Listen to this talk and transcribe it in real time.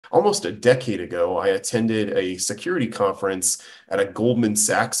almost a decade ago, I attended a security conference at a Goldman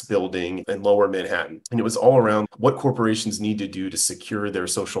Sachs building in Lower Manhattan. And it was all around what corporations need to do to secure their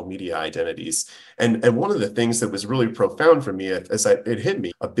social media identities. And one of the things that was really profound for me it hit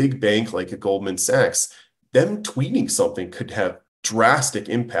me, a big bank like a Goldman Sachs, them tweeting something could have drastic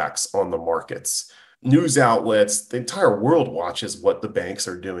impacts on the markets. News outlets, the entire world watches what the banks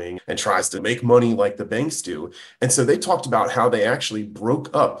are doing and tries to make money like the banks do. And so they talked about how they actually broke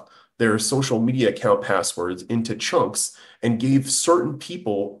up their social media account passwords into chunks and gave certain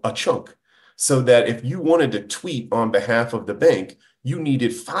people a chunk. So that if you wanted to tweet on behalf of the bank, you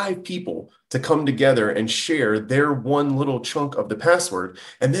needed 5 people to come together and share their one little chunk of the password.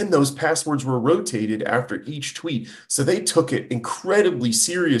 And then those passwords were rotated after each tweet. So they took it incredibly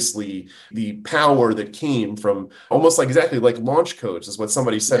seriously, the power that came from almost like exactly like launch codes is what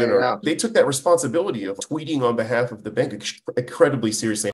somebody said in our, Yeah. they took that responsibility of tweeting on behalf of the bank incredibly seriously.